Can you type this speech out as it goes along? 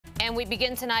And we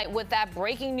begin tonight with that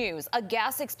breaking news. A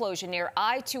gas explosion near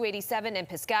I-287 in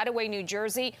Piscataway, New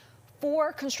Jersey.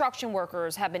 4 construction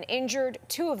workers have been injured.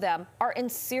 2 of them are in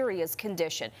serious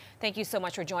condition. Thank you so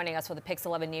much for joining us for the Pix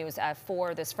 11 News at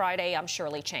 4 this Friday. I'm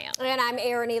Shirley Chan. And I'm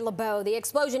Erin LeBeau. The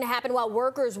explosion happened while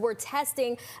workers were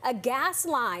testing a gas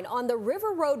line on the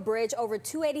River Road Bridge over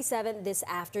 287 this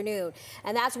afternoon.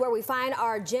 And that's where we find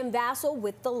our Jim Vassell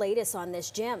with the latest on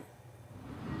this. Jim.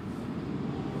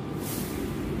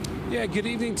 Yeah, good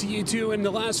evening to you too. In the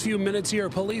last few minutes here,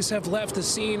 police have left the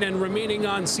scene, and remaining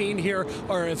on scene here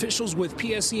are officials with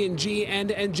PSE&G and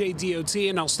NJDOT,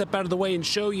 and I'll step out of the way and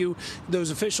show you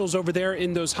those officials over there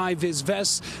in those high-vis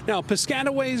vests. Now,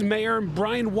 Piscataway's Mayor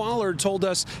Brian Waller told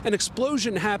us an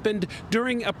explosion happened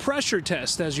during a pressure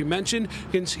test. As you mentioned,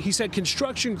 he said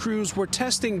construction crews were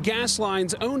testing gas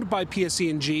lines owned by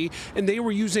PSE&G, and they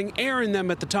were using air in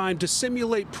them at the time to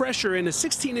simulate pressure in a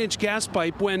 16-inch gas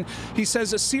pipe when he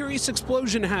says a serious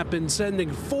explosion happened,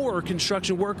 sending 4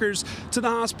 construction workers to the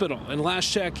hospital. And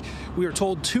last check, we are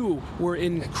told 2 were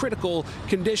in critical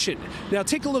condition. Now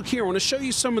take a look here. I want to show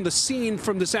you some of the scene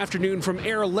from this afternoon from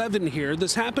Air 11 here.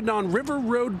 This happened on River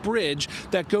Road Bridge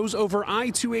that goes over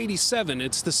I-287.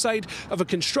 It's the site of a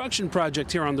construction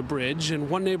project here on the bridge.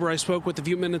 And one neighbor I spoke with a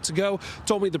few minutes ago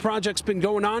told me the project's been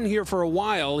going on here for a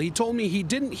while. He told me he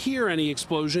didn't hear any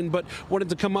explosion, but wanted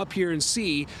to come up here and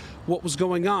see what was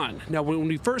going on. Now, when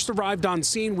we first arrived on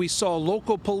scene, we saw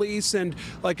local police and,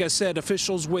 like I said,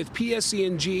 officials with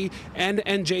PSE&G and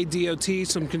NJDOT.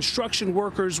 Some construction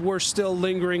workers were still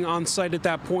lingering on site at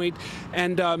that point.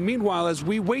 And meanwhile, as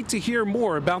we wait to hear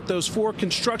more about those 4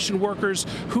 construction workers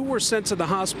who were sent to the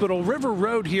hospital, River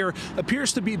Road here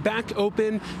appears to be back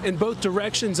open in both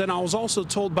directions. And I was also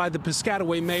told by the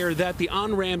Piscataway mayor that the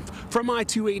on-ramp from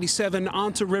I-287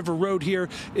 onto River Road here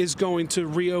is going to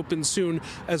reopen soon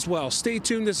as well. Stay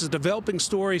tuned. This is a developing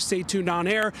story. Stay tuned on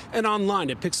air and online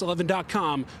at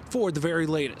pix11.com for the very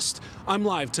latest. I'm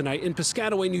live tonight in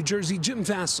Piscataway, New Jersey. Jim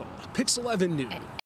Vassell, Pix 11 News.